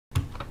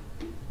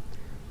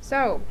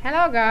So,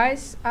 hello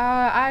guys.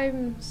 I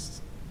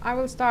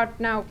will start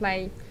now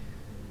play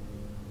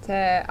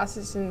the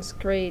Assassin's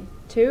Creed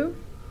 2,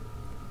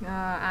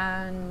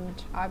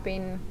 and I've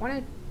been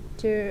wanted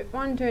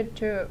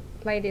to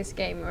play this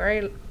game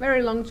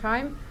very long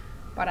time,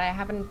 but I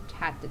haven't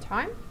had the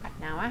time. But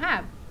now I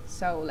have.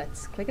 So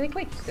let's click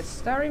the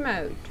story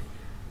mode,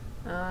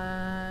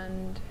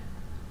 and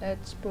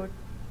let's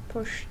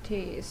push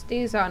these.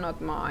 These are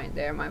not mine.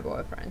 They're my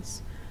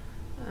boyfriend's.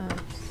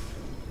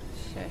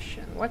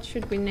 Session. What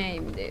should we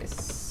name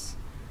this?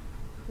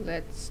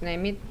 Let's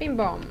name it Bim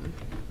Bom.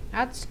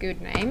 That's a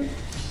good name,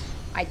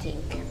 I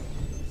think.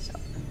 So,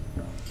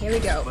 here we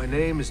go. My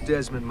name is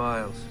Desmond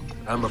Miles.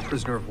 I'm a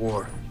prisoner of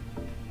war.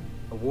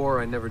 A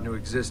war I never knew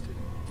existed.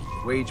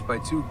 Waged by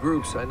two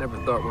groups I never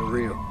thought were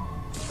real.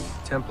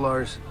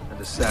 Templars and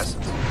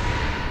Assassins.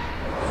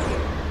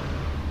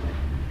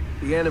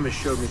 The Animus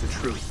showed me the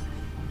truth.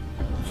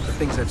 The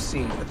things I've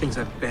seen, the things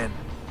I've been.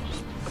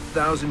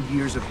 1,000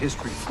 years of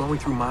history flowing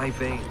through my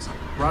veins,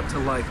 brought to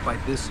life by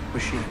this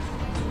machine.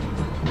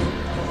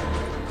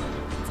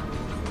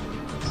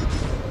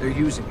 They're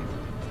using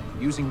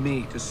it. Using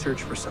me to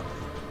search for something.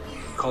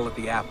 Call it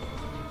the Apple.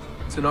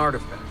 It's an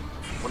artifact.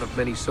 One of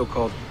many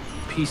so-called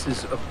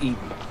pieces of Eden.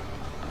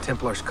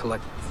 Templars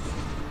collect them.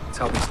 It's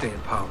how they stay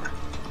in power.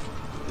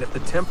 And if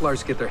the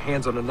Templars get their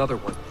hands on another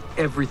one,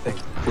 everything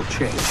will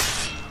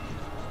change.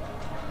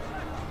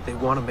 They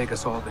want to make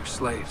us all their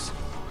slaves.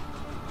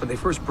 When they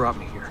first brought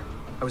me here,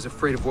 I was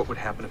afraid of what would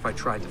happen if I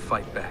tried to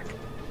fight back.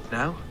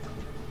 Now?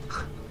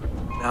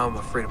 Now I'm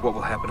afraid of what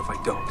will happen if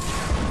I don't.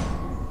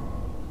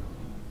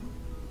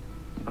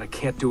 But I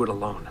can't do it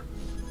alone.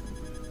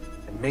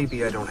 And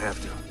maybe I don't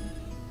have to.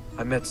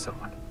 I met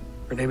someone.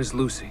 Her name is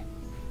Lucy.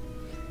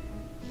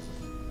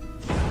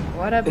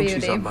 What a beauty. I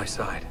think she's on my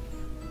side.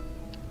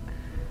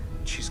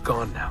 She's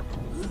gone now.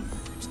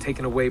 She's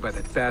taken away by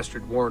that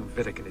bastard Warren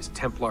Vidic and his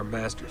Templar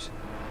masters.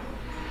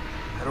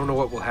 I don't know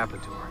what will happen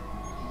to her.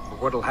 Or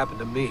what'll happen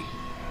to me.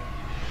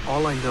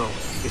 All I know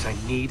is I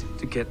need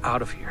to get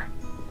out of here.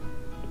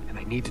 And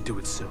I need to do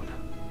it soon.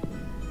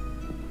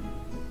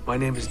 My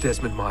name is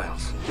Desmond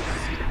Miles.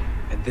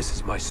 And this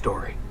is my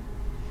story.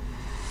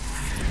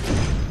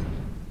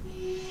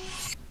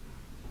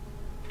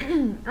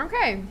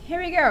 Okay,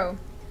 here we go.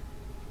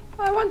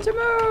 I want to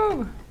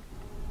move!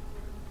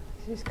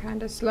 This is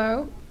kind of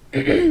slow.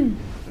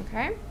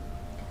 Okay.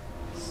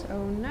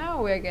 So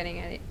now we're getting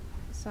it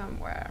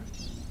somewhere.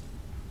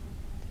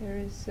 There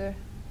is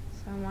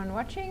someone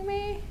watching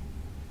me,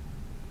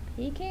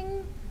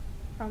 peeking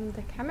from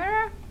the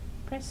camera.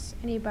 Press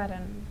any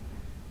button.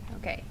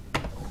 Okay.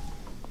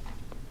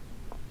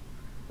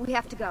 We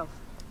have to go.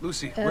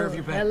 Lucy, where have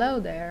you been? Hello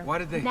there. Why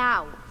did they...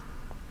 Now!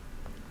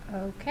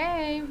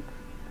 Okay.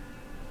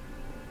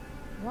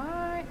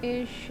 Why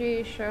is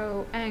she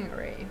so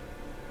angry?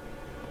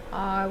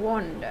 I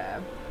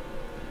wonder.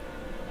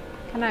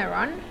 Can I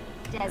run?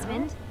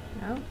 Desmond?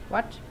 No?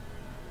 What?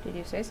 Did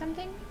you say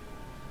something?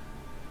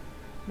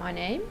 My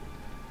name?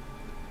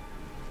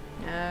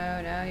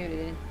 No, you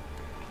didn't.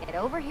 Get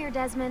over here,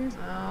 Desmond.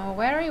 Oh,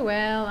 very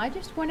well. I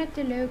just wanted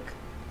to look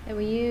that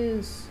we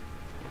use.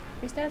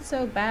 Is that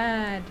so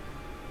bad?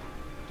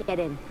 Get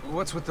in.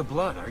 What's with the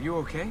blood? Are you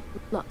okay?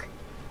 Look,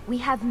 we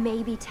have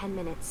maybe 10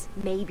 minutes,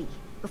 maybe,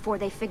 before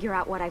they figure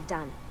out what I've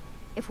done.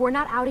 If we're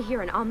not out of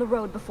here and on the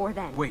road before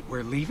then... Wait,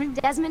 we're leaving?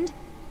 Desmond,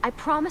 I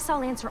promise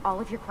I'll answer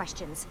all of your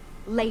questions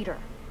later.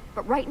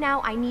 But right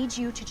now, I need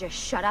you to just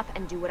shut up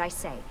and do what I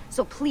say.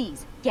 So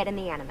please, get in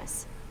the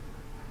Animus.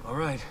 All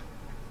right.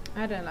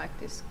 I don't like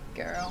this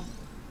girl.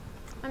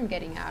 I'm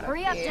getting out of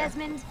Hurry here. up,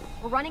 Desmond.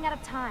 We're running out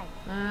of time.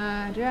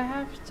 Do I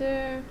have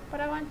to...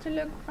 But I want to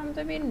look from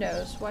the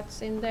windows.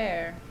 What's in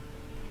there?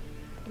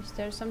 Is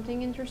there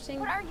something interesting?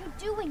 What are you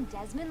doing,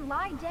 Desmond?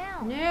 Lie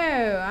down.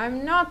 No,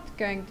 I'm not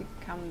going to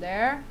come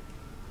there.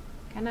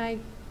 Can I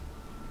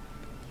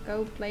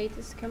go play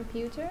this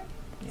computer?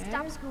 Yeah.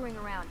 Stop screwing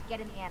around. Get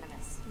in the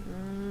Animus.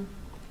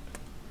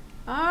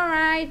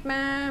 Alright,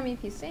 Mom,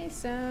 if you say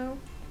so.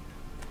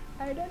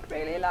 I don't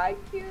really like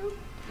you.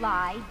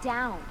 Lie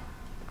down.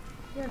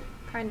 You're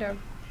kinda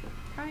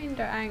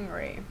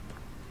angry.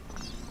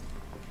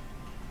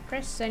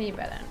 Press any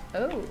button.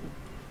 Oh,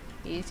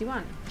 easy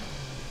one.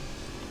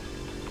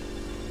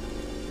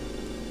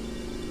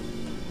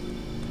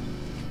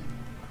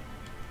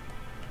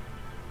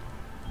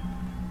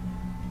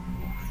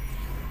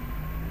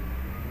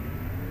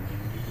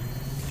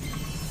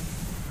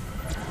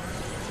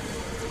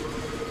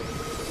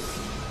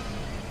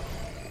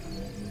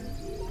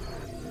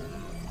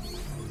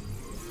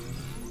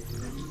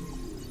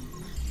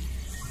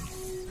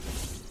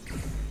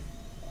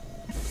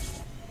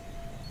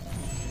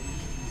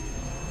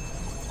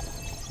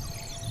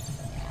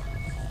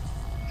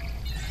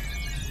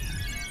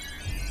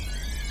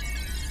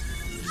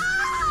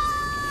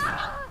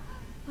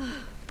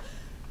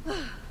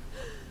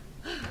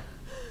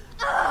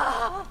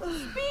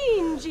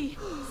 Spingi!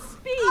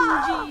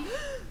 Spingi!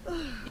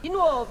 Di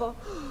nuovo!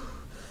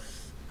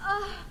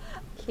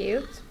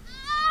 Cute.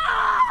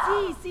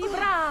 Sì, sì,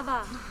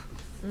 brava!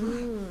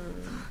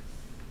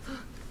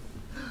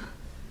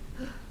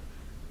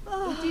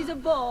 a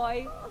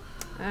boy.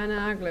 An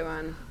ugly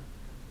one.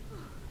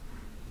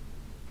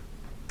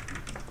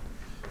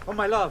 Oh,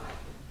 my love.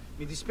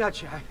 Mi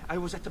dispiace. I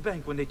was at the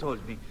bank when they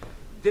told me.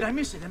 Did I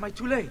miss it? Am I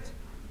too late?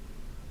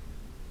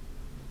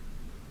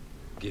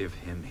 Give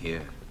him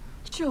here.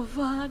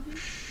 Giovanni.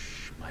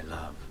 Shh, my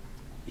love.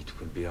 It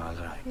will be all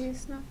right.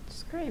 He's not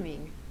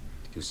screaming.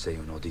 Tu sei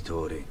un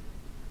uditore.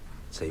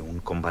 Sei un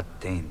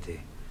combattente.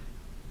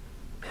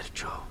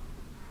 Perciò,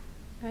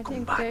 I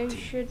think combatti. they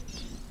should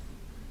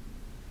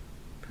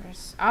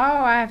press. Oh,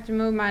 I have to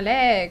move my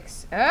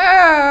legs.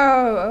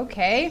 Oh,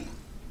 okay.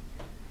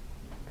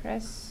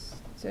 Press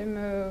to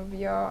move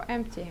your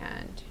empty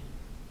hand.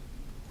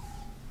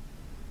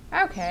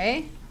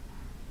 Okay.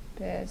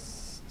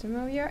 Press to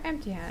move your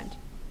empty hand.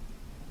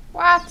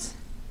 What?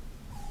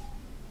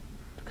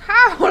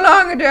 How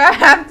long do I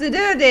have to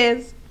do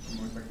this?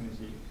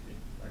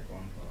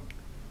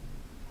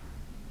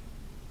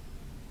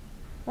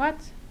 What?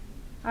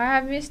 I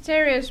have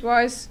mysterious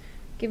voice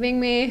giving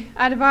me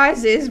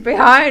advices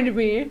behind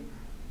me.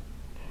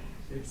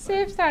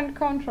 Shift and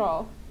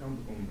control.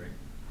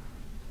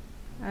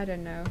 I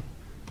don't know.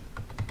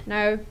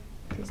 No,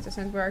 this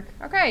doesn't work.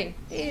 Okay,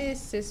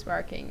 this is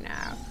working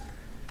now.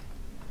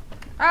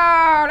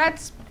 Oh,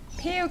 let's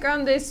puke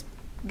on this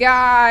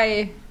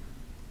guy.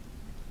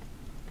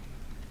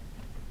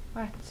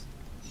 What?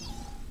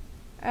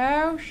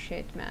 Oh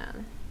shit,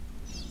 man.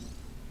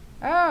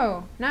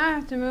 Oh, now I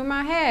have to move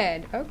my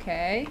head.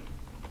 Okay.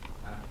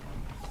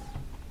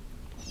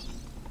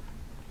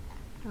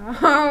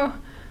 Oh,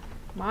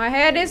 my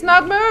head is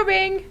not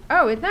moving.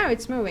 Oh, now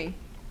it's moving.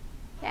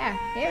 Yeah,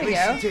 here we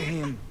go. Listen to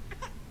him.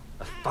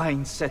 A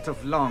fine set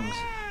of lungs.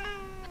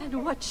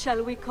 And what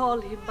shall we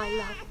call him, my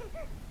love?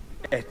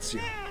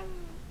 Ezio.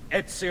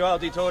 Ezio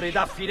Auditore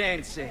da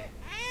Firenze.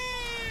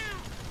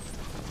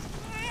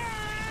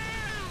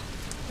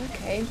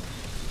 Okay.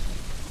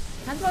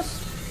 That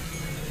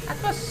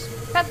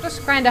was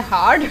kind of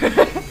hard.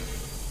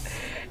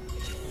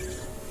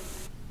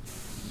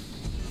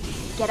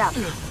 Get up.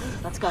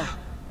 Let's go.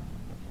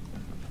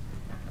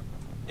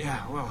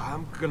 Yeah, well,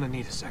 I'm gonna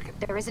need a second.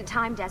 There isn't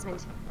time,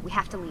 Desmond. We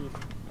have to leave.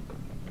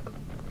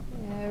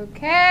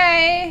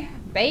 Okay.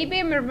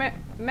 Baby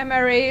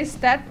memories.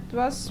 That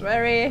was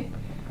very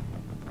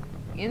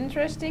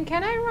interesting.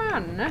 Can I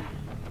run?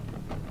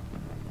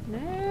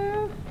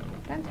 No.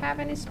 Don't have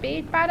any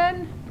speed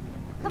button.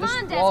 Come Just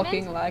on, Desmond.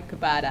 walking like a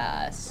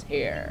badass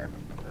here.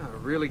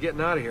 Really getting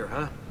out of here,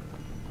 huh?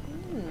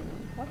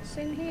 What's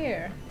in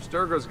here?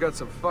 Sturgo's got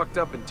some fucked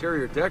up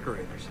interior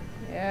decorators.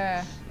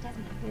 Yeah,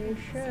 he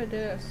sure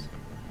does.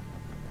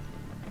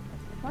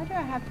 Why do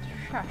I have to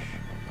shush?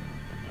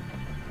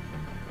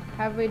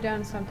 Have we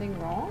done something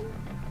wrong?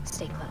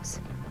 Stay close.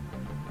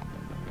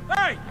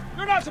 Hey!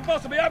 You're not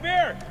supposed to be up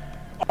here!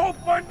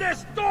 Open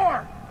this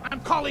door! I'm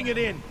calling it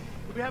in!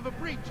 We have a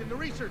breach in the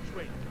research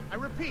wing. I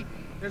repeat,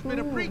 there's been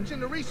a breach in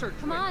the research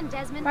Come wing. on,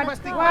 Desmond. But Let's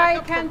go. why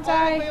Backup from can't all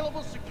I?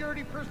 available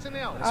security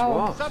personnel.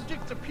 Oh.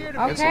 Subjects appear to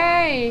be...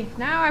 Okay,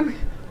 now I'm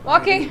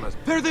walking.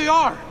 There they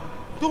are!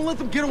 Don't let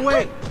them get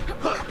away!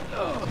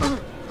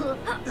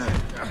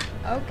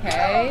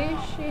 Okay,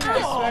 she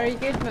has very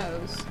good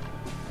moves.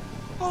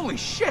 Holy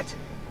shit!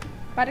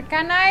 But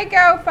can I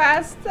go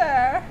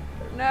faster?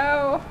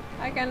 No,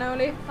 I can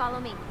only Follow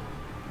me.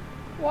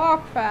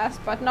 walk fast,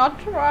 but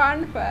not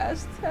run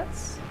fast.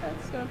 That's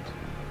not.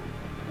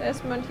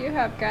 Desmond, you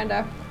have kind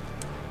of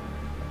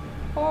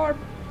poor.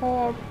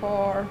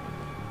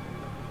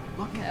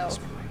 Look at Hell. this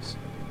place.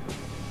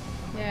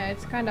 Yeah,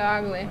 it's kind of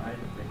ugly.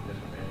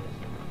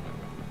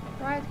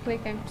 Right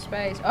click and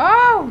space.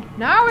 Oh,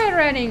 now we're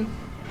running.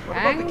 What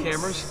about the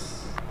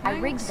cameras? I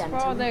rigged Thanks them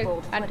for to the leave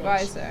old footage.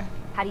 advisor.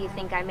 How do you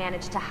think I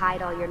managed to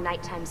hide all your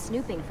nighttime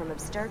snooping from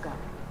Abstergo?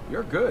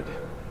 You're good.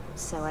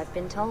 So I've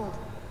been told.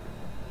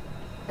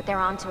 But they're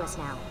on to us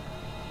now.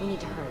 We need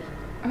to hurry.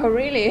 Oh,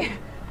 really?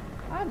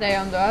 Are they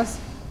onto us?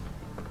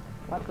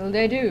 What will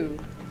they do?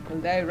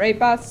 Will they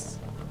rape us?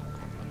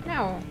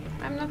 No,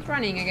 I'm not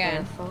running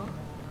again. Careful.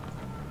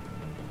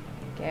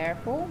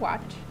 Careful,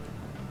 what?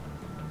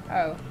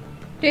 Oh.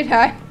 Did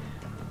I?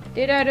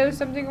 Did I do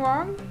something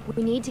wrong?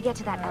 We need to get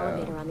to that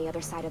elevator on the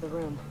other side of the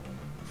room.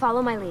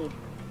 Follow my lead,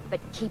 but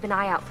keep an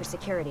eye out for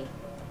security.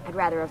 I'd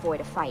rather avoid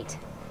a fight.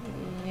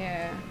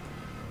 Yeah.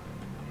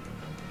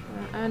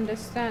 I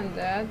understand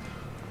that.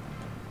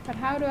 But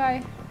how do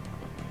I...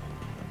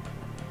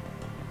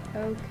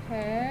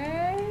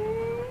 Okay...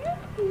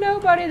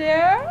 Nobody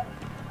there?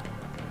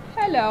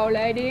 Hello,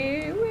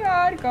 lady. We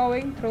are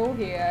going through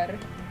here.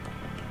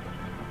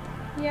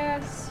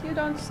 Yes, you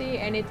don't see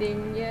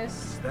anything.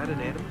 Yes. Is that an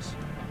animus?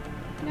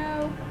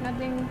 No,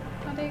 nothing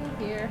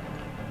here.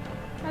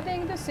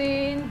 Nothing to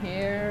see in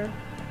here.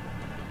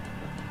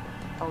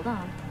 Hold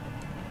on.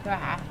 Do I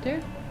have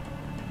to?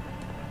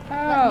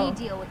 Let Oh, me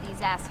deal with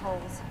these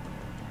assholes.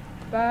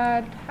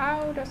 but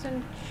how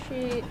doesn't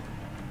she...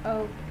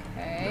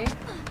 Okay.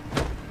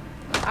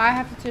 I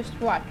have to just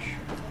watch.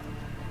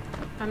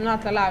 I'm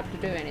not allowed to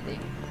do anything.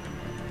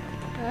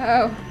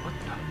 Oh, What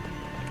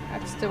the?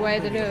 that's the way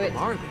to do How many of it.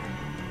 them are there?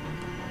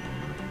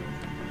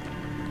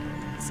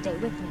 stay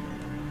with me.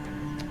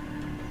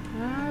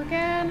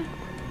 Again.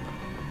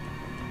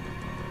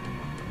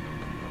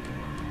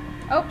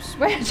 Oops,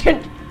 where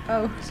did...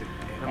 Oh, Is it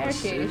there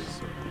she is.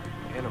 Animasis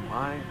or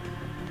Animai?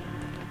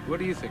 What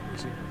do you think,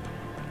 Lucy?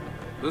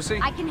 Lucy?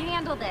 I can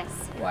handle this.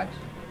 What?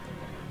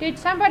 Did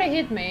somebody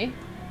hit me?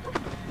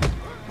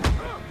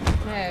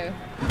 No.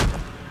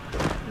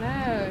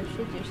 No,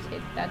 she just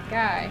hit that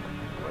guy.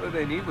 What do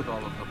they need with all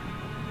of them?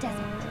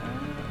 Desmond.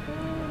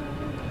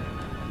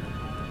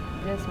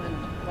 Desmond,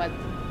 what?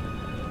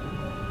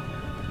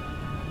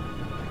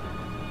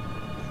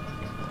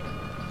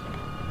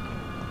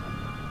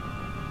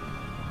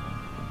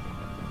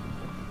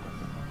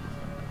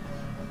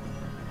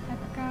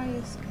 That guy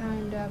is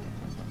kind of...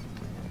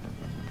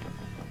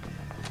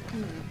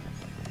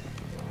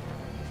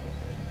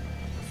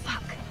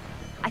 Fuck.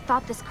 I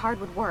thought this card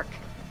would work.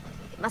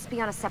 It must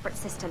be on a separate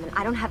system, and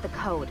I don't have the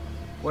code.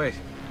 Wait.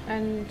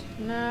 And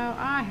now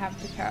I have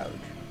the code.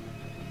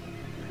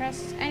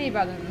 Press any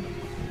button.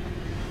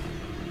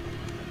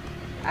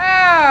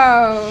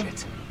 Oh!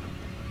 Shit.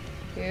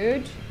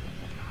 Good.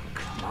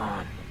 Come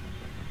on.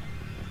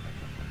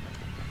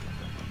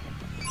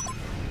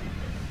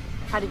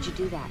 How did you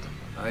do that?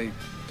 I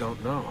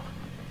don't know.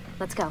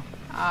 Let's go.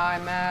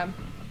 I'm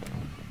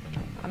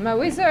a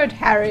wizard,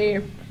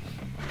 Harry.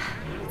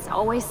 It's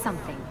always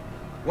something.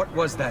 What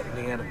was that in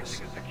the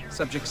Animus?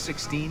 Subject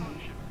 16?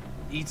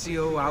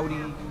 Ezio,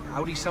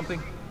 Audi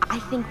something? I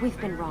think we've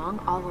been wrong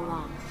all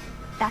along.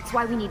 That's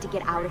why we need to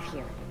get out of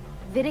here.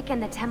 Vidic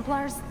and the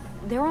Templars,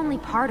 they're only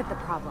part of the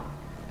problem.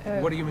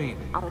 What do you mean?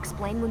 I'll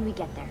explain when we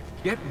get there.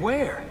 Get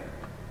where?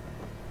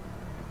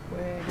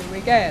 Where do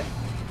we get?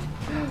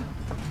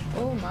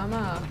 Oh,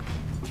 mama.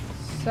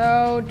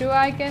 So, do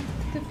I get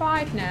to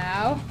fight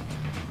now?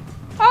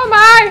 Oh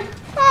my!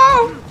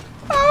 Oh!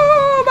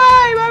 Oh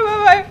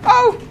my!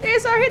 Oh!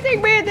 These are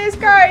hitting me, these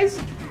guys!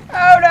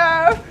 Oh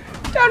no!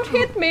 Don't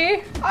hit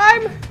me!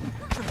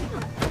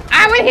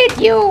 I will hit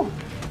you!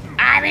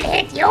 I will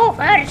hit you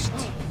first.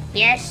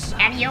 Yes,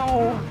 and you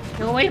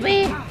will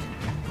be.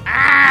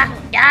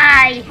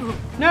 Die.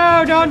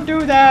 No, don't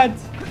do that!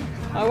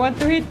 I want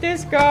to hit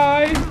this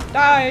guy!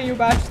 Die, you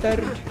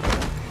bastard!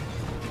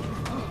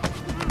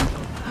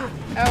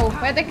 Oh,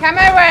 where the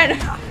camera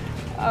went?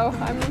 Oh,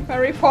 I'm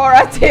very poor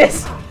at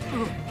this.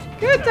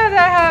 Good that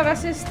I have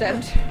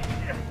assistant.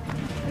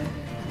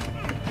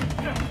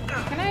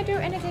 Can I do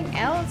anything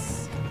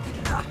else?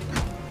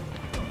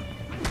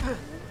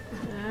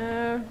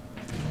 No.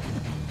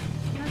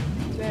 Not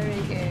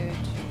very good.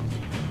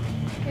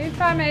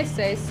 If I may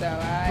say so,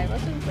 I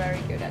wasn't very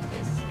good at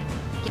this.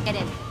 Get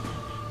in.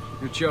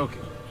 You're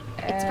joking.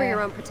 It's for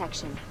your own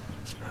protection.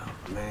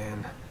 Oh,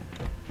 man.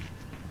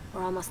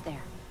 We're almost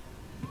there.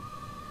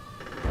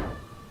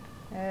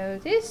 Oh,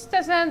 this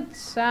doesn't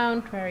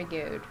sound very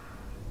good.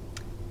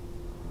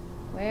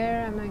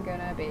 Where am I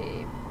gonna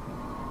be?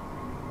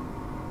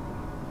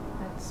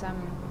 At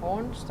some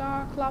porn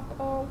star club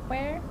or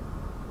where?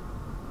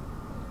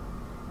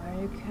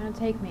 Where you gonna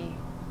take me?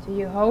 To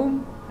your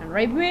home and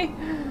rape me?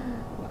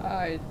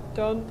 I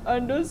don't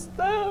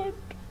understand.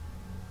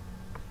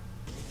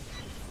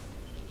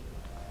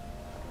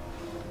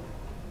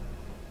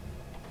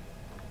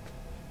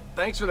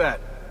 Thanks for that.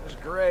 It was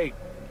great.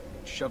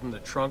 Shoved in the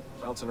trunk,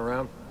 bouncing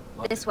around.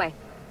 Loved This it. way.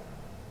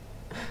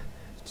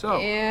 So,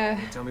 Yeah.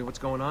 can you tell me what's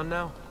going on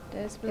now?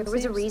 Desmond There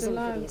was a seems reason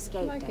to for the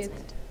escape, like it.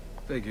 Desmond.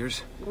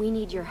 Figures. We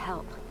need your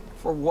help.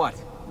 For what?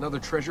 Another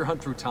treasure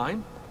hunt through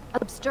time?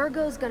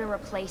 Abstergo's gonna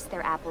replace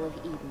their Apple of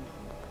Eden.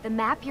 The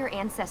map your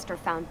ancestor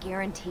found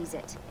guarantees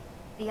it.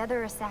 The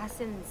other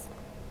assassins,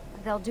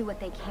 they'll do what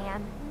they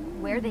can,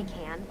 where they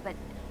can, but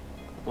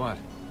What?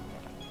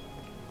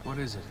 What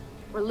is it?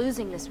 we're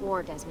losing this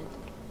war, Desmond.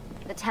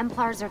 The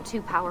Templars are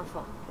too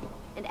powerful.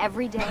 And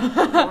every day,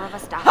 more of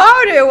us die.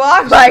 How do you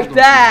walk like Don't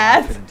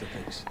that? fit into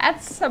things.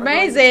 That's We're going to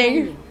train amazing.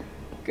 you,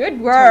 Good turn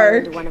you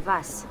work. into one of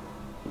us.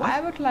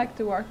 I would like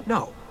to work.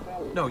 No.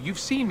 No, you've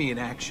seen me in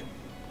action.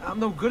 I'm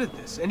no good at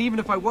this. And even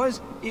if I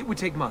was, it would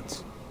take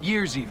months.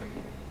 Years even.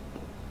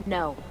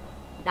 No,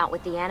 not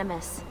with the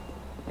Animus.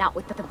 Not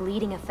with the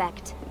bleeding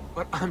effect.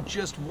 But I'm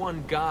just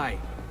one guy.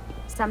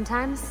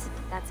 Sometimes,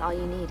 that's all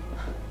you need.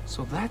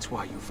 So that's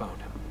why you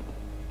found him.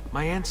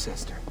 My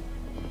ancestor.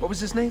 What was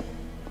his name?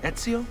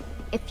 Ezio?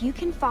 If you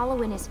can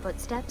follow in his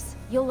footsteps,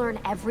 you'll learn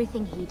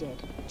everything he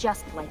did,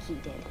 just like he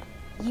did.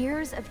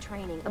 Years of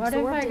training What if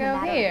absorbed I in a go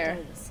matter here?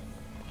 of days.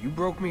 You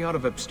broke me out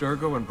of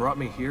Abstergo and brought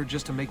me here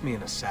just to make me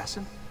an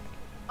assassin?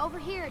 Over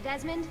here,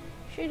 Desmond.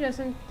 She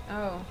doesn't.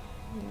 Oh,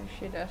 yeah,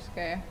 she does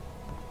care.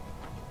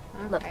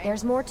 Okay. Look,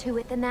 there's more to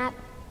it than that,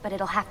 but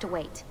it'll have to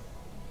wait.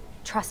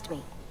 Trust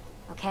me,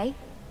 okay?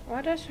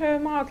 Why does her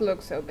mouth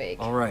look so big?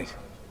 All right.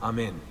 I'm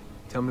in.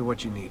 Tell me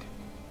what you need.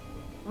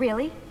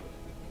 Really?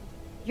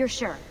 You're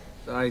sure?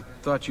 I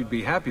thought you'd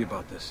be happy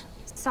about this.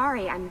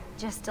 Sorry, I'm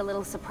just a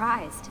little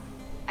surprised.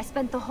 I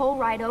spent the whole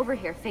ride over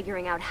here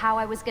figuring out how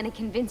I was gonna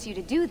convince you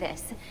to do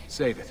this.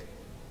 Save it.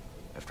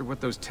 After what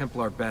those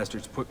Templar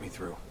bastards put me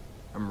through,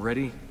 I'm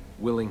ready,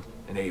 willing,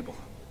 and able.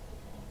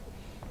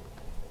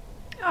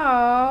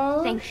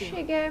 Oh, Thank she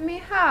you. gave me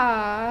a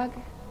hug.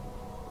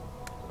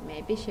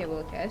 Maybe she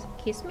will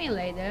kiss me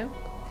later.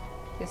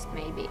 Just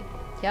maybe.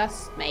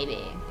 Just maybe.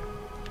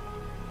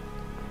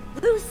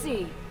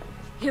 Lucy,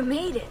 you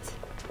made it.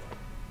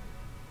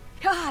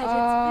 God,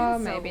 Oh,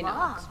 it's been so maybe long.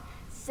 not.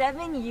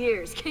 7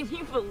 years, can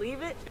you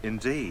believe it?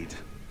 Indeed.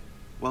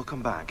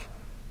 Welcome back.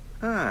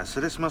 Ah, so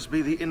this must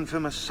be the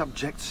infamous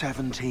Subject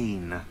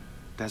 17.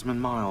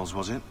 Desmond Miles,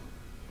 was it?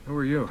 Who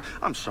are you?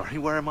 I'm sorry,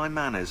 where are my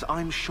manners?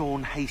 I'm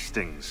Sean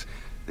Hastings.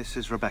 This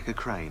is Rebecca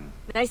Crane.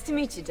 Nice to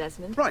meet you,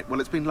 Desmond. Right, well,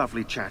 it's been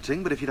lovely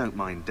chatting, but if you don't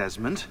mind,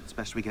 Desmond, it's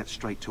best we get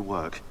straight to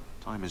work.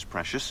 Time is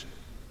precious.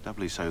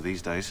 Doubly so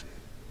these days.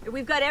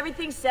 We've got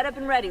everything set up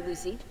and ready,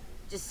 Lucy.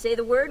 Just say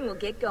the word and we'll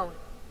get going.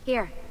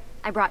 Here,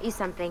 I brought you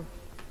something.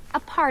 A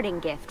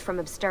parting gift from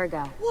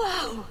Abstergo.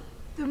 Whoa!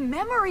 The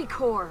memory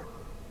core!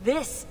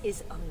 This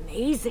is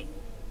amazing.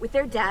 With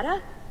their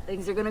data,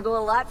 things are gonna go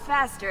a lot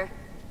faster.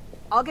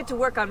 I'll get to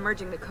work on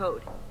merging the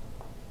code.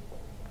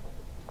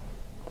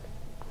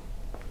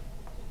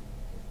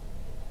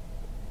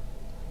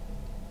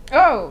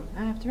 Oh,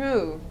 I have to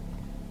move.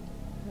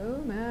 Oh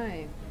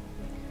my.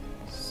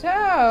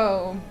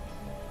 So,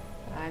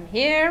 I'm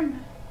here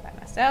by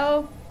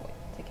myself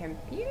with the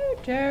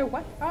computer.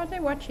 What are they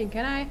watching?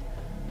 Can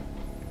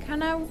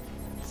I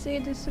see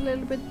this a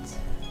little bit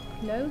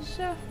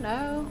closer?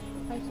 No,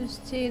 I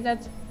just see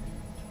that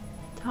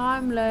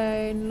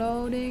timeline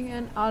loading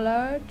and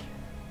alert.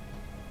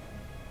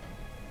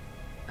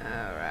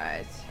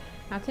 Alright,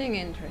 nothing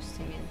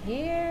interesting in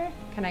here.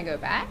 Can I go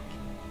back?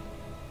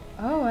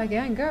 Oh, I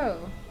can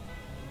go.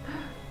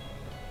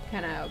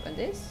 Can I open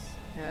this?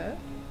 No.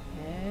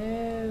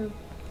 No.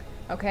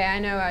 Okay, I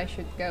know I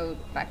should go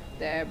back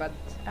there, but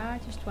I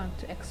just want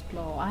to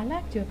explore. I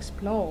like to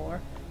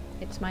explore.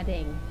 It's my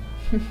thing.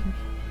 Can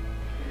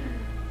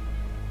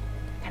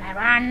I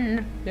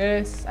run?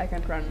 Yes, I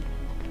can run.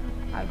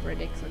 How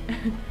ridiculous.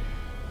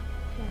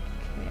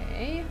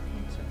 Okay,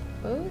 lots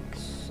of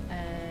books.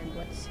 And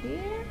what's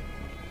here?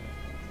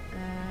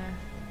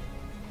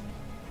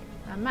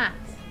 A map.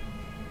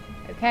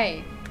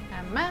 Okay,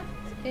 a map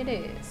it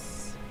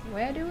is.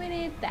 Where do we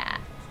need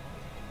that?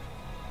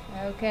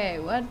 Okay,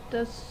 what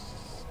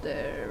does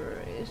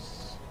there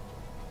is?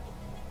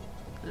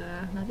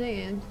 Nothing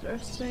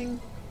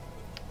interesting.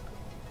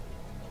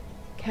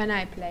 Can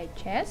I play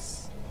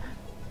chess?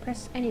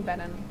 Press any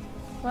button.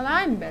 Well,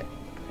 I'm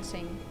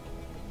pressing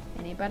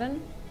any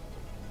button.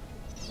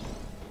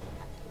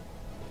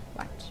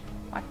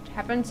 What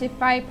happens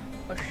if I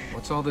push?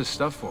 What's all this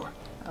stuff for?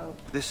 Oh.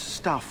 This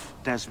stuff,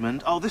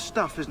 Desmond. Oh, this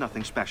stuff is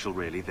nothing special,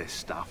 really, this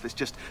stuff. It's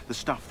just the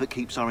stuff that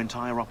keeps our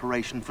entire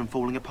operation from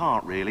falling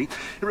apart, really.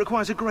 It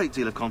requires a great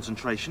deal of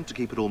concentration to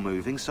keep it all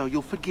moving, so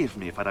you'll forgive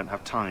me if I don't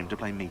have time to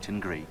play meet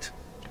and greet.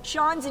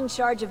 Sean's in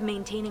charge of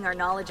maintaining our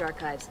knowledge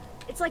archives.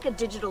 It's like a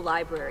digital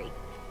library.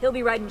 He'll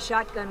be riding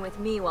shotgun with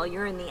me while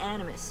you're in the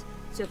Animus.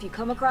 So if you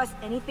come across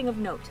anything of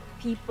note,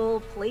 people,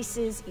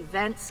 places,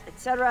 events,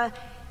 etc.,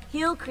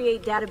 he'll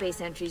create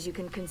database entries you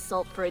can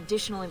consult for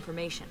additional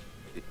information.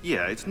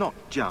 Yeah, it's not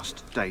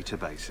just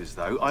databases,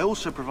 though. I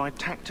also provide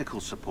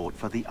tactical support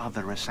for the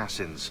other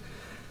assassins.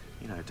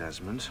 You know,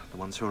 Desmond, the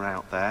ones who are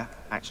out there,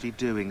 actually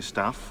doing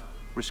stuff,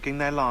 risking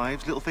their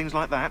lives, little things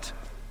like that.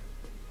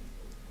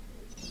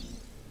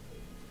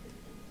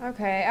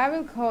 Okay, I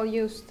will call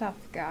you Stuff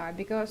Guy,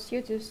 because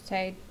you just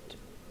said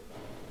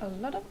a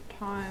lot of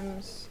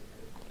times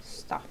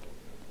stuff.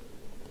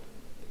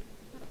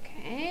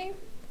 Okay,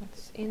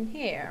 what's in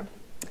here?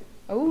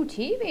 Oh,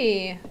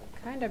 TV!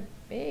 Kind of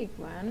big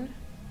one.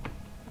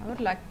 I would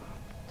like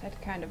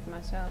that kind of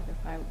myself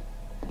if I had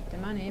the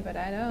money, but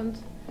I don't.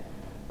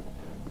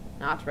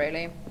 Not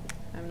really.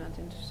 I'm not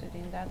interested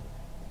in that.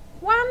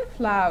 One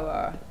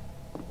flower.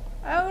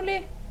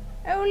 Only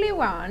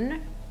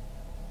one.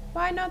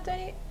 Why not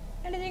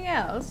anything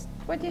else?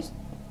 What is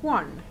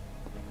one?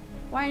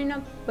 Why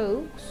not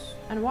books?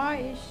 And why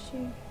is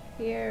she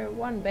here?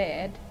 One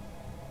bed.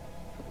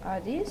 Are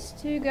these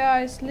two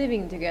guys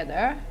living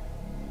together?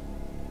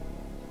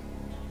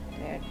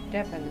 They're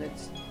definitely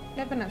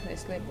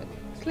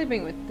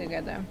sleeping with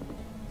together.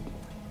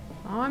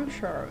 I'm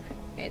sure of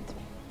it.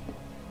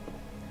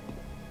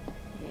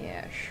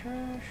 Yeah,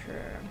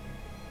 sure.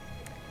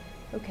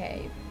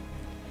 Okay.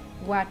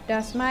 What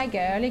does my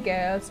girly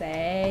girl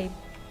say?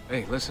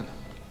 Hey, listen.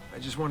 I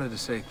just wanted to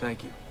say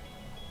thank you.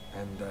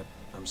 And,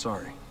 I'm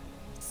sorry.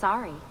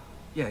 Sorry.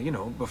 Yeah, you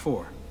know,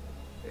 before.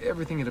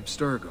 Everything at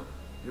Abstergo.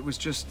 It was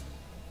just...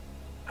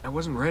 I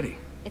wasn't ready.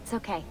 It's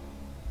okay.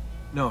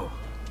 No.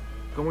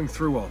 Going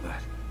through all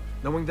that.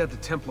 Knowing that the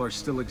Templars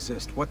still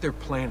exist, what they're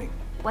planning.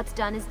 What's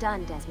done is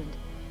done, Desmond.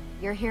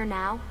 You're here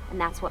now, and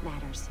that's what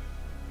matters.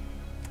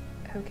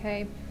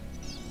 Okay.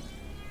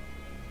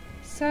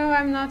 So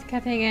I'm not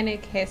getting any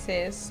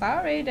kisses.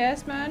 Sorry,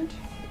 Desmond.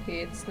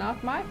 It's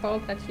not my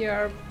fault that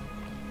you're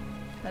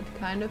that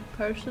kind of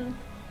person.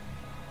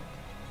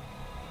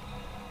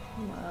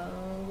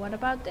 Well, what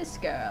about this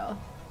girl?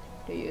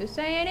 Do you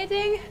say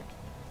anything?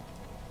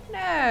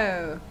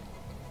 No.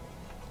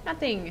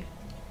 Nothing.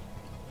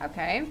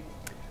 Okay.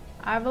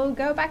 I will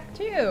go back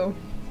to you.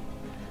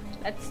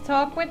 Let's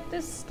talk with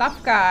this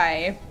stuff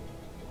guy.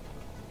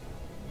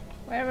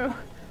 Where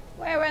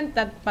went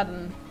that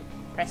button?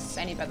 Press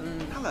any button.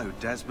 Hello,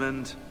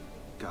 Desmond.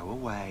 Go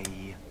away.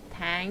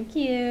 Thank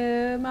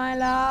you, my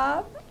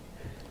love.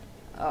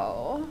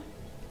 Oh,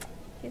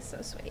 he's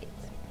so sweet.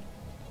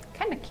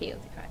 Kinda cute,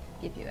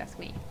 if you ask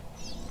me.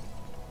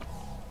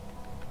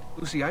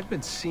 Lucy, I've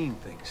been seeing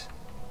things.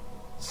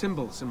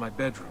 Symbols in my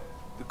bedroom.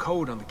 The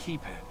code on the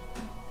keypad.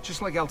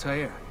 Just like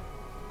Altair.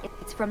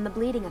 It's from the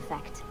bleeding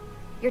effect.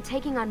 You're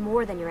taking on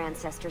more than your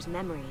ancestors'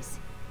 memories.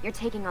 You're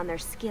taking on their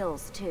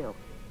skills, too.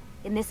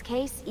 In this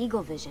case,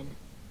 eagle vision.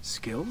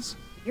 Skills?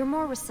 You're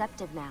more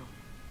receptive now.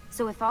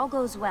 So if all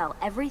goes well,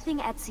 everything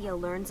Ezio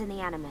learns in the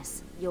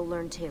Animus, you'll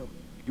learn too.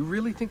 You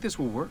really think this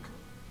will work?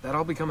 That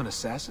I'll become an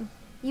assassin?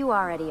 You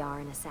already are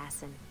an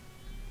assassin.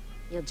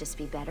 You'll just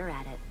be better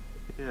at it.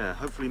 Yeah,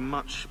 hopefully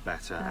much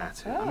better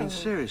at it. I mean,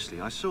 seriously,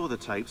 I saw the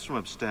tapes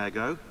from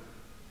Abstergo.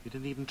 You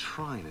didn't even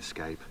try and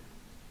escape.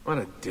 What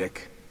a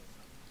dick.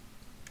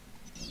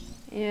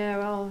 Yeah,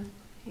 well,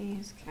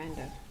 he's kind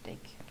of dick.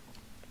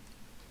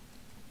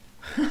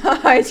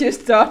 I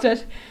just thought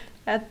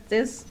that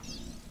this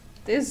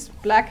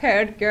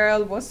black-haired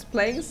girl was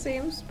playing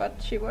Sims,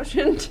 but she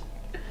wasn't.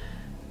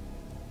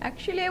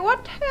 Actually,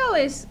 what the hell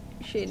is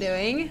she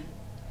doing?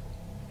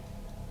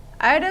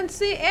 I don't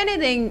see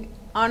anything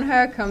on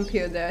her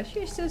computer.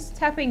 She's just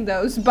tapping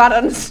those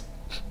buttons.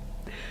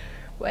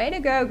 Way to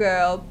go,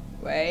 girl.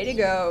 Way to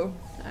go.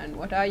 And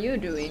what are you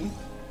doing?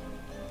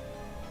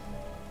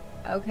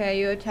 Okay,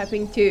 you're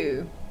tapping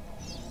too.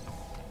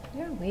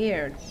 You're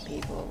weird,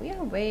 people. We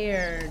are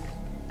weird.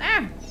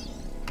 Ah!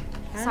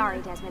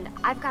 Sorry, Desmond.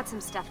 I've got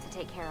some stuff to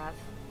take care of.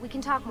 We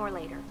can talk more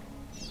later.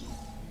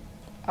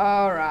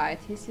 Alright,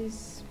 this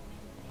is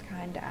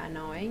kinda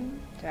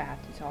annoying to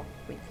have to talk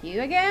with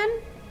you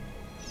again.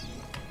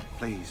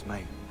 Please,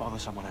 mate, bother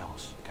someone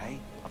else, okay?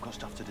 I've got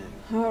stuff to do.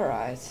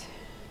 Alright.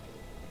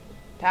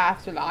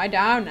 Have to lie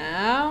down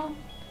now.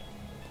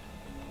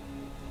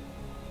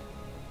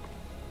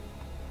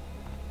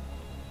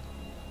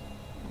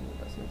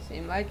 Doesn't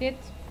seem like it.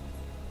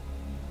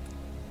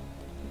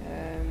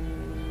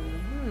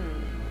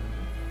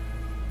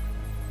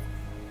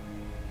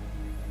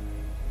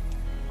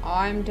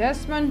 I'm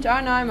Desmond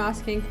and I'm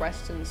asking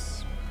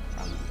questions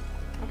from...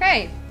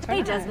 Okay.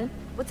 Hey Desmond,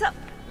 what's up?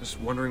 Just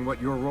wondering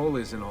what your role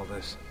is in all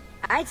this.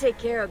 I take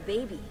care of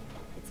Baby.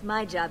 It's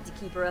my job to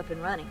keep her up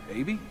and running.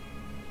 Baby?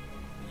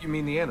 You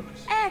mean the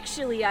Animus?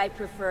 Actually, I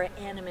prefer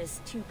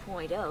Animus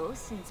 2.0,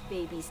 since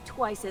Baby's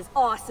twice as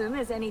awesome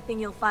as anything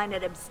you'll find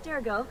at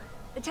Abstergo.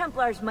 The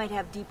Templars might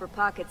have deeper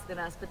pockets than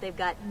us, but they've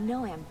got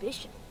no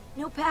ambition,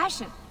 no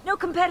passion, no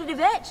competitive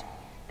edge.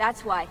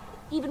 That's why,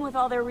 even with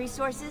all their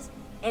resources,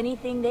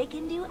 anything they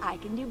can do, I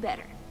can do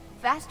better.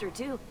 Faster,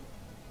 too.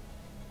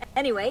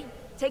 Anyway,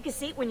 take a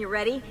seat when you're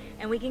ready,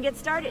 and we can get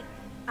started.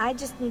 I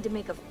just need to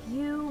make a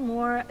few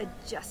more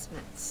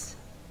adjustments.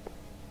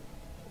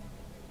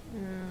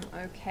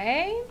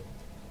 Okay.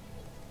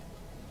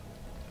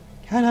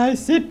 Can I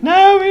sit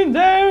now in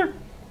there?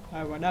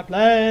 I wanna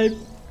play.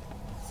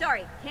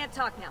 Sorry, can't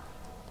talk now.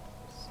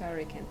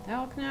 Sorry, can't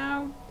talk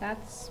now.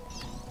 That's...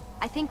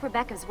 I think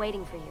Rebecca's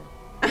waiting for you.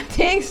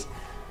 Thanks.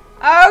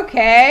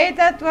 Okay,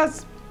 that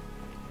was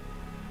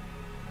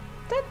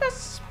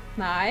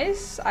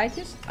nice. I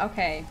just...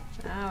 Okay,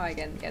 now I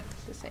can get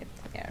the safety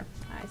here.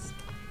 Nice.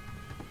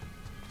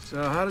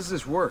 So how does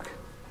this work?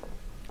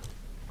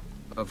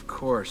 Of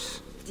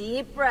course.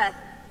 Deep breath.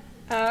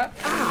 Oh,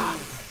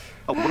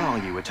 what are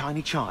you, a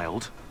tiny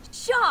child?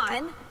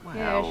 Sean! Well...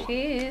 Yeah,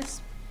 she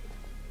is.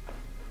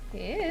 He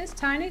is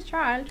tiny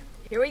child.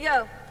 Here we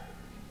go.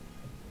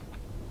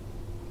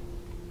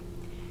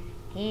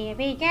 Here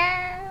we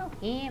go,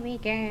 here we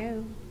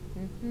go.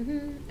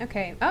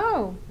 Okay.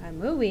 Oh, I'm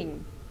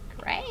moving.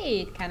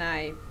 Great. Can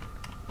I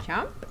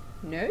jump?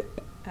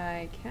 Nope.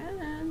 I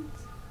can't.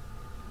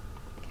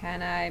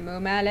 Can I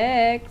move my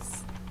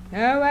legs?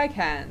 No, I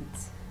can't.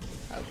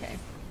 Okay.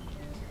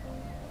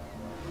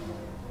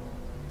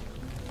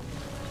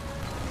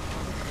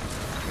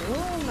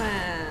 Cool,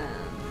 man.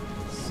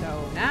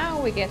 So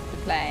now we get to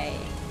play.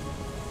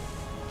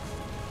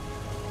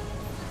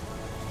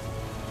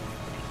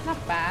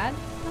 Not bad,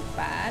 not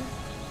bad.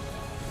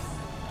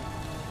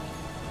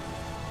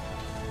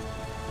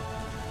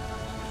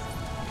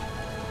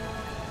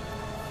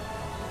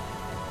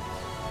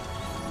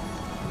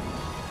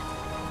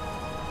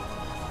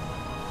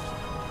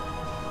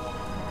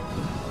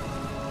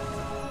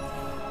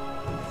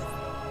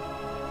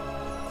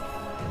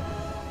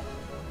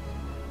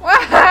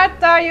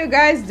 What are you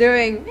guys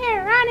doing?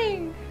 We're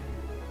running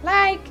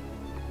like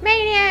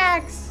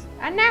maniacs.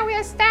 And now we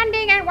are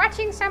standing and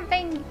watching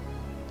something.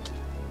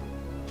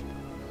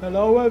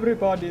 Hello,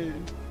 everybody.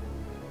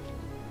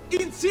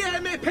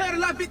 Insieme per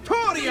la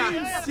vittoria!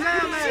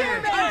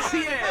 Insieme!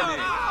 Insieme!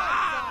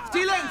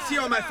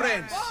 Silenzio, my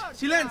friends!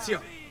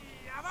 Silenzio!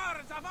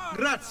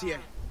 Grazie.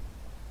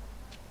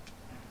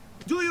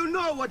 Do you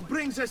know what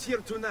brings us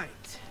here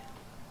tonight?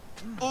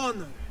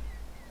 Honor.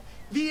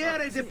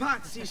 Viere de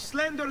Pazzi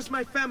slanders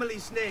my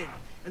family's name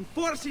and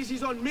forces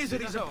his own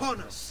miseries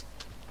upon us.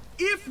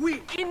 If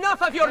we...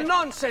 Enough of your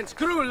nonsense,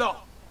 Grullo!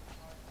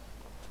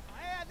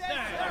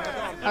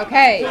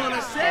 Okay,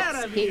 let's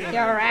kick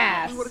your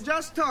ass. We were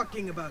just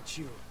talking about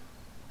you.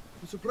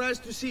 I'm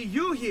surprised to see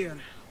you here.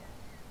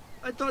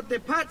 I thought the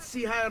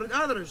Pazzi hired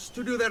others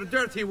to do their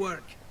dirty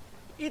work.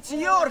 It's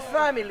your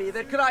family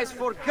that cries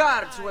for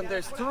guards when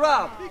there's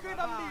trouble,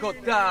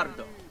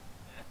 Cotardo.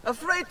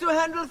 Afraid to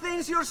handle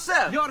things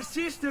yourself? Your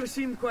sister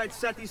seemed quite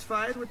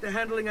satisfied with the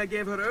handling I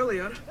gave her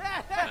earlier.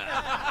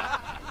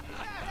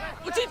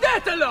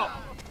 Uccidetelo!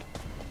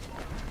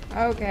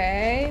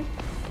 Okay.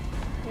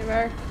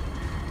 River.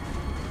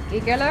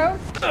 Gigolo.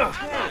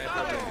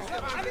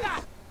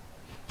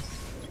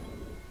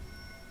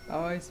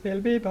 Boys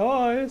will be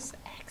boys.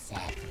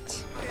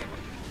 Except.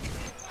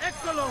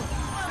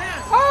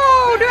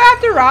 Oh, do I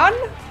have to run?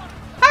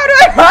 How do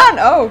I run?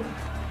 Oh,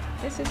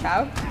 this is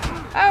how.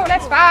 Oh,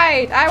 let's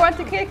fight. I want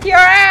to kick your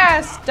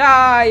ass.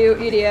 Die, you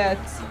idiot.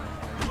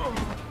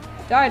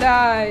 Die,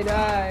 die,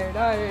 die,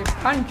 die.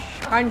 Punch,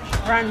 punch,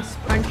 punch,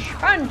 punch,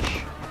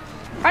 punch.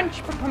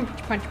 Punch, punch,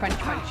 punch, punch,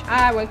 punch.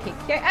 I will kick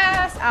your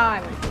ass.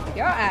 I will kick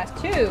your ass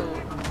too.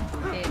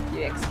 If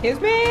you excuse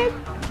me.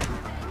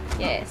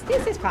 Yes,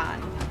 this is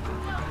fun.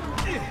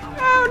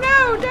 Oh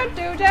no, don't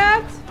do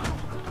that.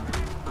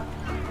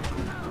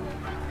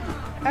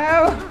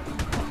 Oh,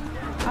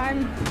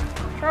 I'm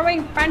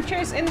throwing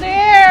punches in the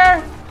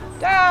air.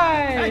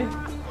 Die. Hey,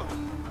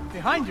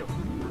 behind you.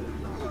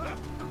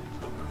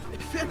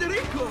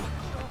 Federico,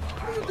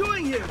 what are you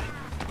doing here?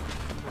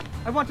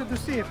 I wanted to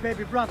see if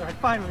baby brother had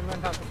finally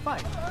learned how to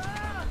fight.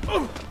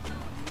 Oh.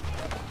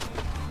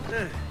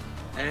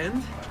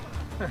 And?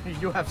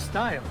 You have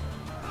style.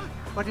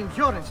 But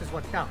endurance is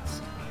what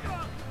counts.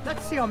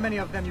 Let's see how many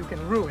of them you can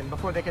ruin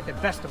before they get the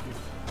best of you.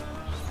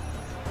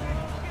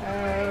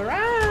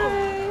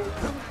 Alright.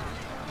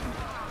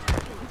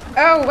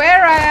 Oh,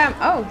 where I am.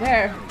 Oh,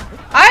 there.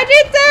 I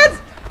did that!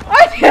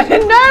 I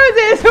didn't know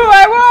this who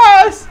I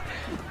was!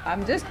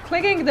 I'm just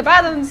clicking the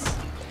buttons.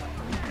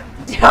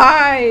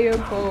 Die, you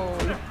fool.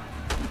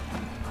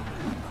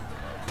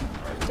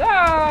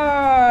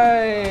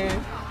 Die!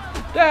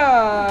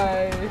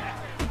 Die!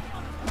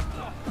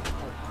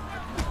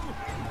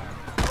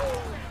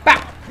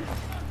 Bah!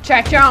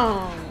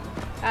 Cha-chong!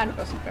 That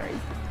wasn't very...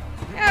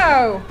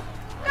 No!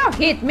 Don't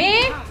hit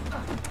me!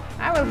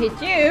 I will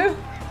hit you!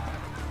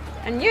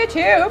 And you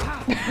too!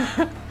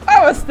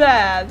 What was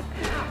that?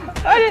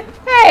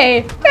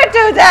 Hey! Don't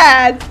do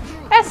that!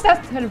 That's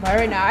not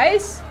very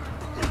nice.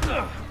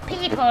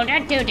 People,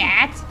 don't do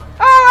that.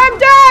 Oh, I'm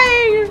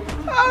dying!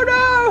 Oh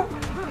no!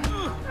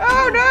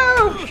 Oh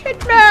no!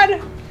 Shit,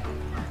 man!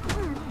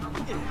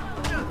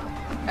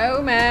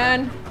 Oh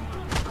man!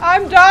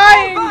 I'm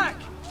dying! Fall back!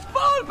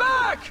 Fall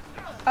back!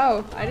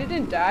 Oh, I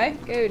didn't die.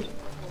 Good.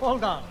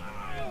 Hold on.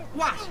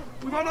 What?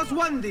 We've almost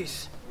won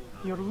this.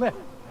 Your lip.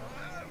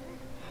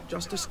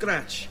 Just a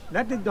scratch.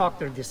 Let the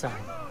doctor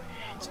decide.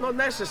 It's not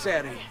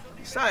necessary.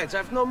 Besides,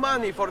 I've no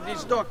money for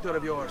this doctor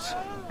of yours.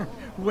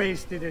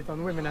 Wasted it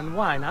on women and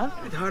wine, huh?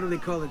 I'd hardly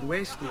call it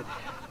wasted.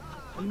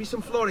 Give me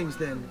some florins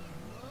then.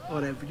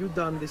 Or have you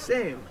done the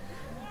same?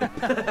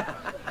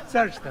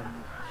 Search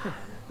them.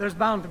 There's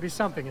bound to be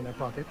something in their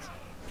pockets.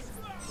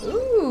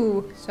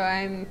 Ooh, so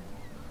I'm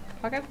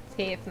pocket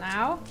thief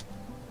now.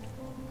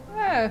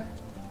 Oh.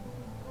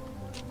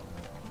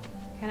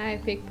 Can I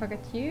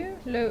pickpocket you?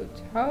 Loot.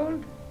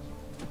 Hold.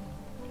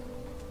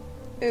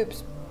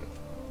 Oops.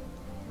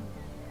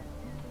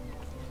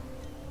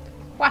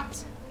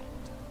 What?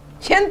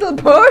 Gentle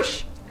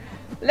push?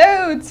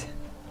 Loot!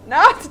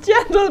 Not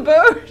gentle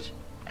push!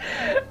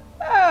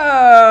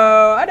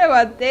 Oh, I don't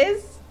want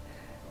this.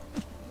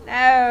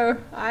 No,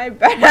 I'm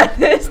bad at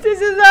this.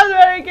 This is not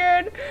very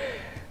good.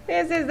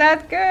 This is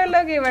not good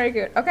looking very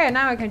good. Okay,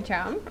 now I can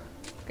jump.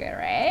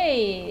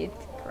 Great.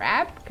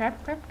 Grab,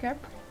 grab, grab, grab.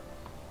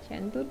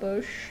 Gentle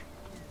push.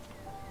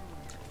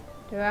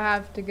 Do I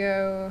have to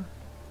go...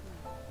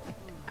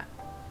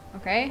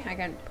 Okay, I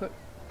can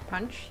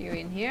punch you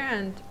in here,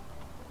 and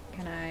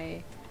can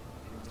I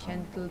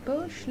gentle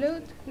push,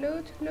 loot,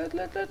 loot, loot,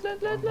 loot, loot,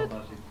 loot, loot, loot.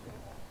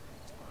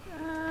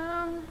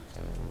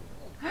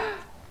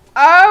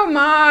 Oh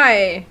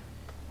my!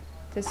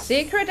 The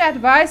secret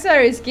advisor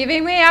is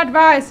giving me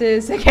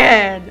advices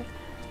again.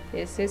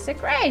 This is a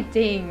great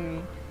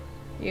thing.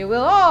 You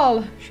will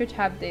all should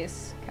have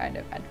this kind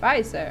of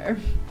advisor.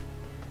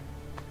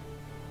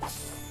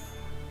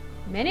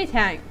 Many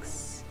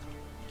thanks.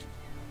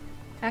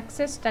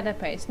 Access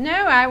database. No,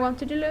 I want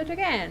to loot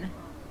again.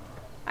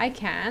 I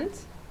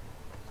can't.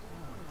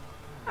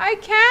 I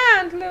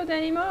can't loot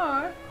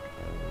anymore.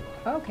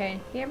 Okay,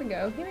 here we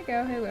go, here we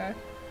go, here we go.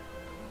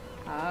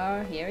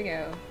 Oh, here we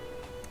go.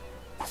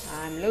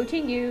 I'm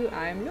looting you,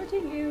 I'm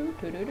looting you.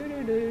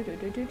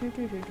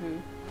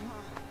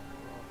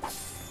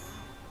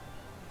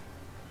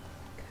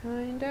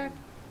 Kinda.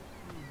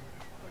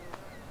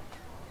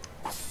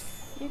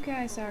 You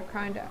guys are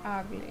kinda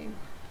ugly,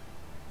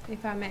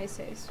 if I may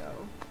say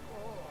so.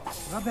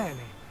 Va bene.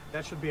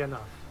 That should be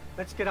enough.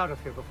 Let's get out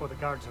of here before the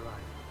guards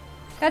arrive.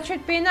 That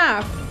should be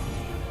enough.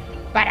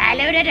 But I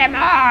looted them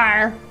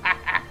all!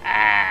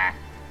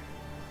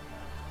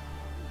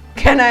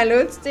 Can I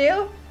loot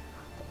still?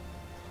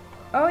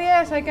 Oh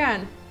yes, I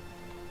can.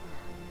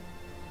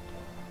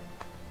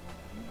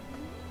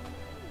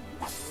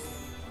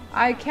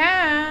 I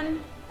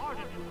can!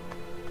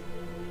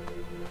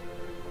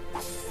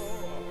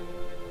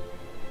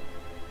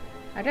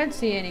 I don't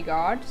see any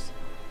guards.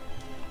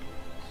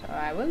 So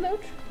I will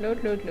loot,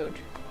 loot, loot, loot.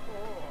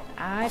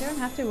 I don't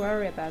have to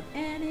worry about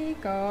any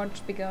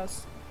guards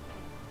because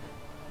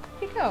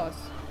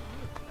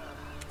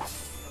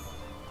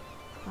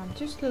I'm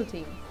just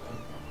looting.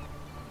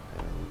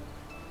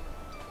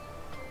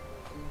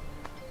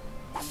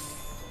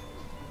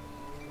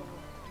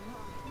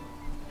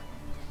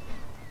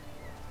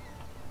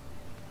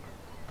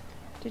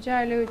 Did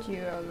I loot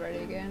you already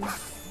again?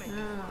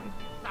 No.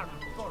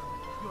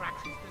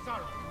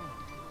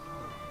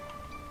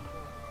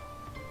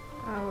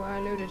 Oh, I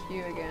looted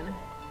you again.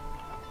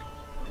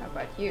 How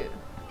about you?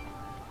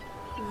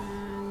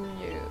 And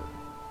you.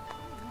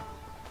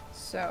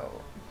 So.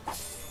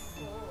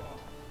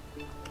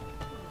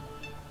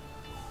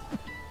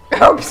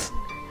 Oops!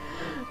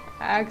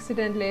 I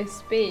accidentally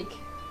speak.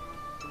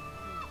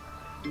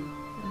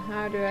 And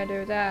how do I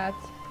do that?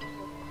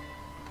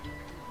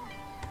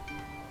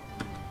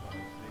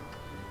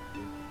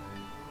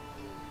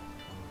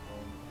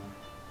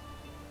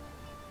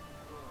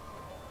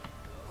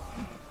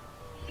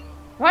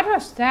 What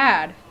was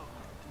that?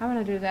 I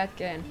wanna do that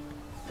again.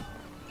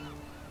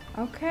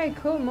 Okay,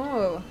 cool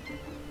move.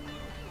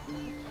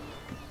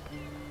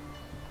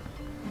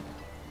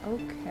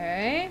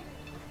 Okay.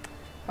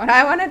 But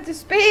I wanted to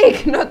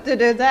speak, not to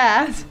do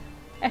that.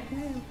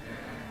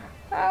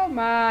 Oh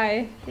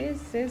my,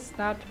 this is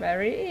not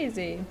very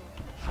easy.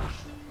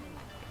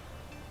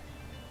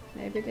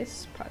 Maybe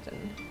this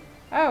button.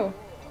 Oh.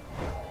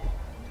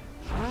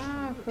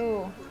 Ah,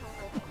 cool.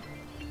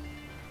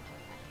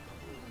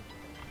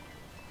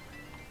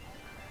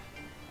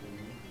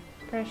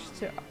 Press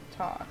to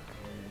talk.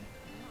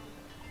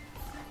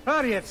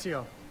 Hurry,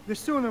 Ezio. The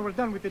sooner we're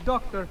done with the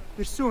doctor,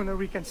 the sooner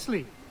we can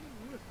sleep.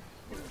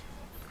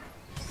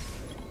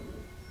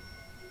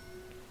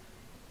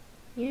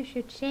 You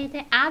should say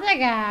the other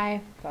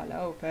guy.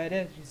 Follow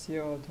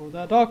Ezio to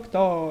the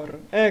doctor.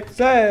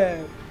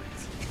 Except.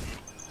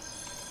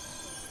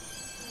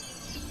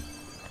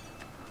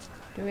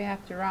 Do we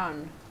have to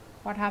run?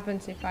 What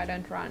happens if I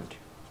don't run?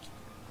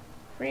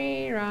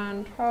 Free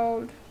run,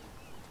 hold.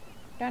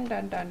 Dun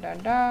dun dun dun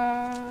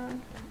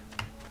dun.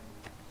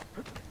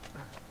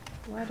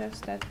 Why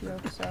does that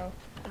look so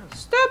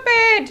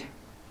stupid?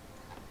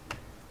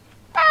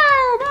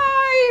 Oh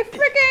my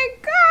freaking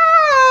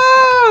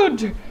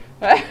god!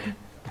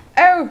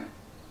 Oh,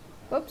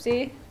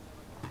 whoopsie.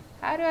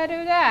 How do I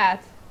do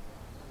that?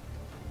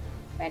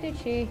 Where did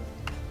she?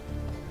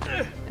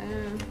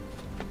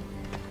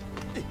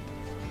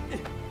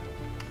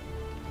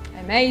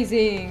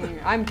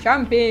 Amazing! I'm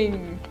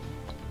jumping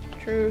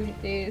through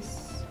this.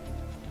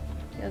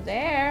 Still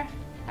there?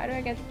 How do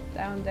I get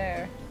down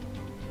there?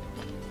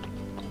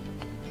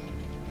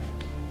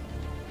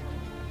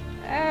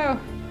 Oh,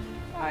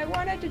 I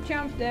wanted to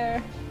jump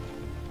there.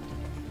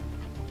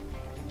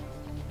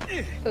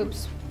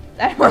 Oops,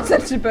 that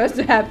wasn't supposed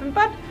to happen,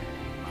 but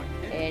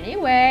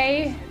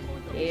anyway,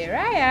 here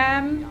I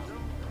am.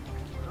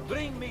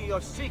 Bring me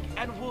your sick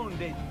and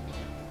wounded.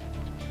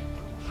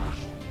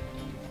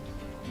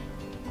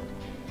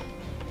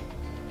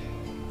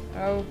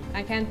 Oh,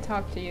 I can't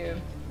talk to you.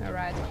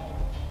 Alright.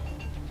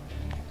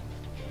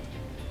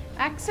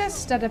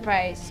 Access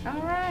database.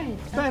 Alright.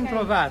 Ben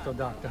trovato,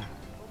 Doctor.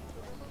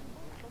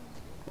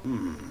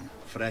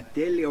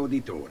 Fratelli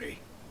Auditori,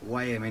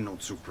 why am I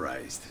not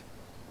surprised?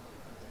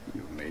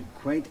 You've made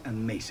quite a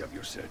mess of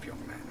yourself, young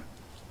man.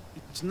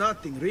 It's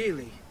nothing,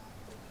 really.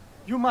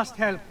 You must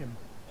help him.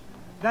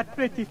 That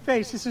pretty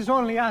face is his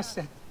only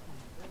asset.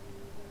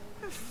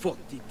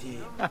 Fottiti.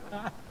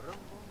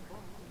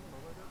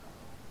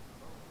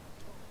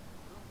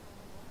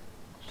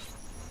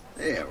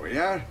 There we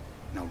are.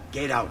 Now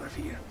get out of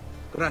here.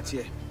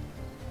 Grazie.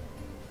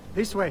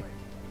 This way.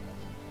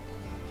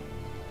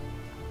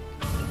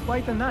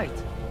 Quite a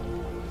night.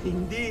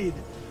 Indeed.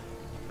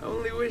 I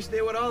only wish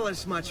they were all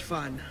as much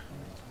fun.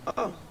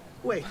 Oh,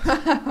 wait.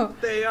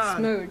 They are.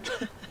 Smooth.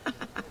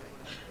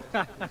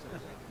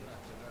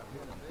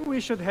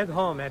 We should head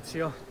home,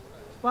 Ezio.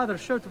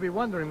 Father's sure to be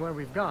wondering where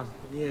we've gone.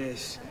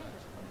 Yes.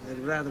 I'd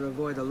rather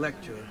avoid a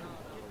lecture.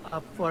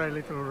 Up for a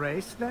little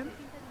race, then?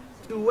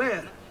 To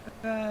where?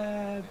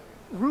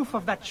 Roof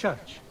of that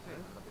church.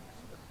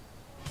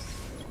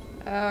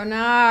 Oh,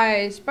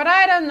 nice. But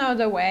I don't know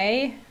the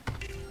way.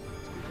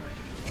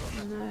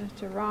 I have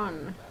to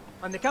run.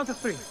 On the count of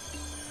 3.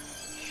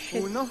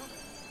 Shit. 1,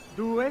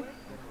 2,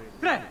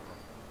 3.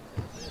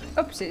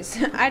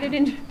 Oopsies. I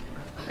didn't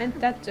meant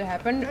that to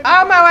happen.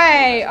 On my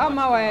way! On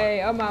my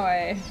way! On my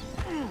way.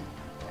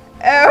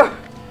 Oh!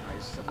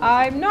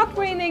 I'm not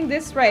winning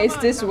this race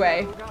this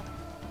way.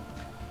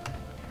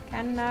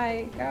 Can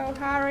I go?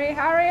 Hurry,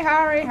 hurry,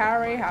 hurry,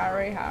 hurry,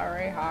 hurry,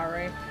 hurry,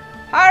 hurry.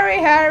 Hurry,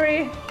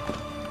 hurry.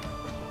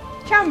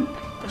 Jump,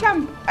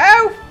 jump.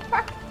 Oh,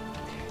 fuck.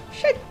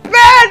 Shit,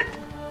 man.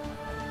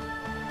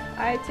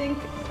 I think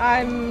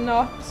I'm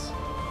not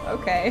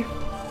okay.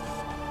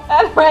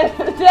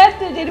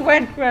 That it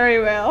went very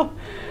well.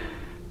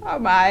 Oh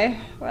my.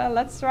 Well,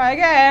 let's try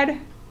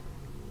again.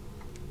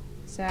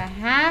 So I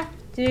have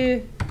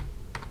to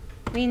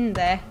win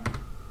the...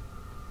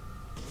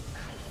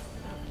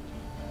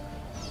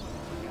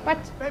 What?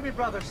 Baby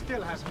brother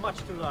still has much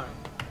to learn.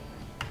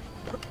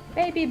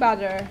 Baby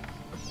brother.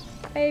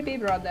 Baby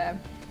brother.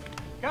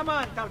 Come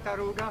on,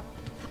 Tartaruga.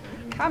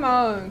 Come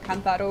on,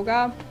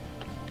 Cantaruga.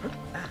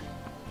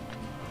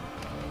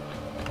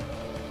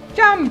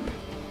 Jump!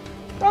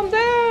 From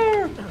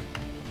there!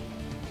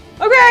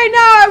 Okay,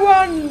 now I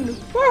won!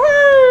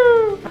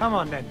 Woohoo! Come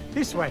on then,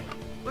 this way.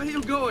 Where are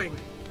you going?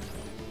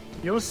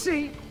 You'll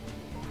see.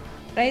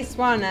 Race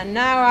 1, and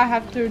now I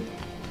have to...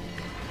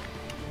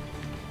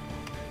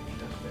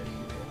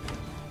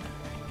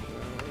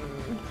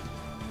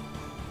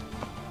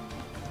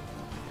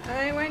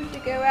 I want to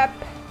go up.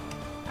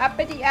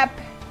 Uppity up.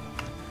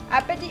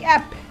 Uppity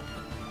up.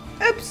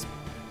 Oops!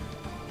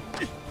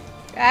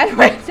 And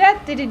wait,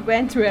 that didn't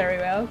went very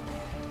well.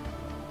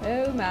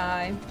 Oh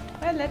my.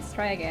 Well, let's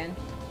try again.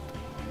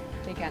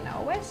 We can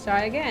always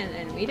try again,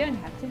 and we don't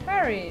have to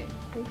hurry,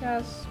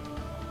 because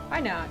why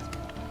not?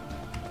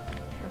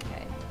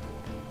 Okay.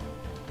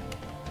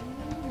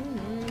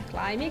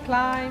 Climby,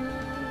 climb.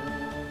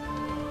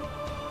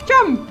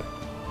 Jump!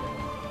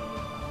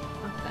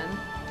 Not then.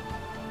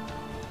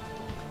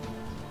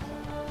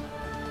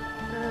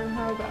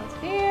 How about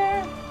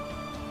here?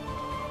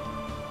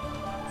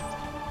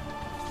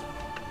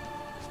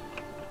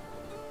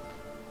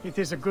 It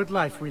is a good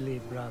life we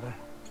lead, brother.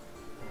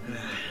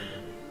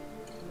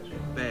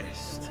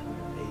 Best.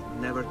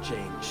 They never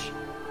change.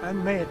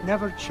 And may it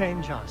never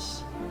change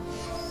us.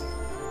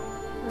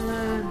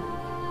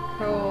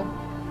 Cool.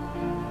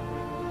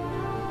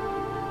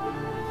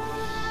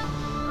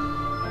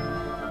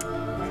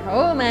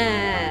 Cool,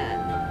 man.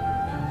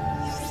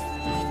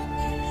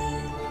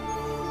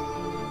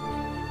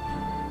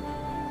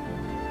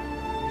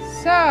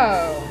 So,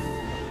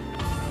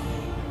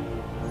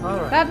 All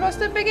right. that was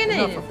the beginning.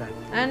 Enough of that.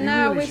 And We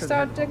now really we should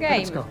start head the home. game.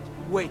 Let's go.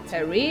 Wait.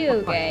 A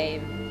real What?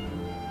 game.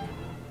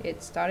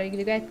 It's starting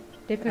to get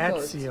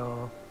difficult.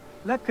 Ezio,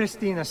 let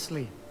Christina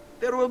sleep.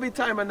 There will be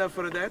time enough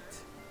for that.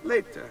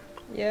 Later.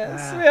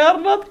 Yes, we are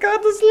not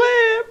going to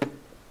sleep.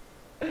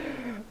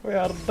 We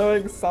are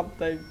doing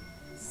something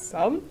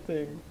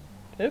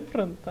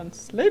different than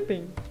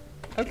sleeping.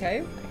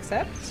 Okay,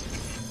 accept.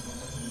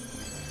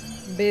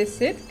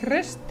 Visit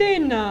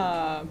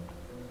Christina.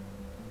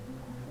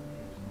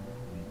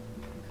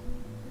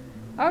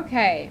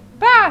 Okay,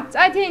 but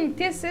I think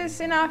this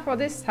is enough for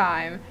this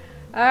time.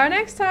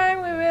 Next time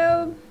we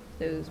will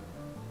do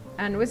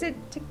and visit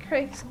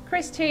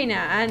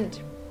Christina, and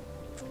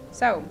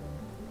so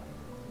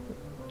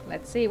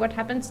let's see what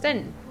happens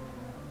then.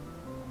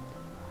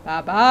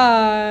 Bye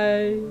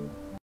bye.